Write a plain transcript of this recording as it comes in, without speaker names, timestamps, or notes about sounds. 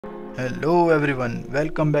Hello everyone,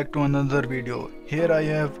 welcome back to another video. Here I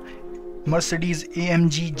have Mercedes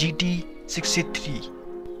AMG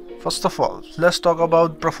GT-63. First of all, let's talk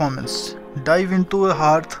about performance. Dive into the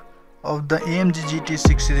heart of the AMG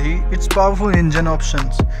GT-63. Its powerful engine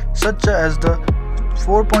options such as the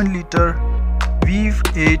 4.0-liter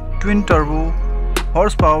V8 twin turbo,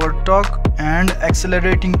 horsepower, torque and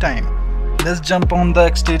accelerating time. Let's jump on the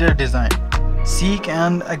exterior design. Sleek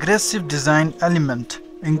and aggressive design element,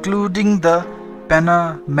 including the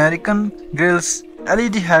Pan-American grilles,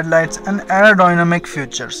 LED headlights and aerodynamic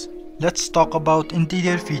features. Let's talk about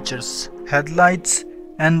interior features, headlights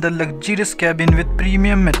and the luxurious cabin with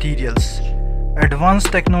premium materials.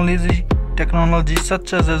 Advanced technology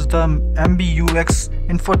such as the MBUX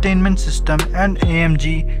infotainment system and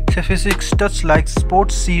AMG Sophisticated touch-like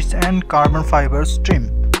sports seats and carbon fiber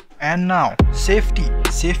trim. And now, safety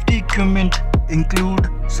equipment include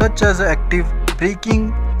such as active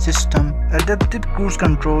braking system, adaptive cruise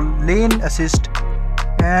control, lane assist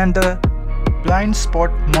and blind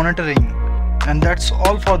spot monitoring. And that's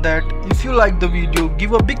all for that. If you like the video,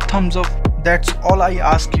 give a big thumbs up. That's all I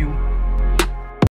ask you.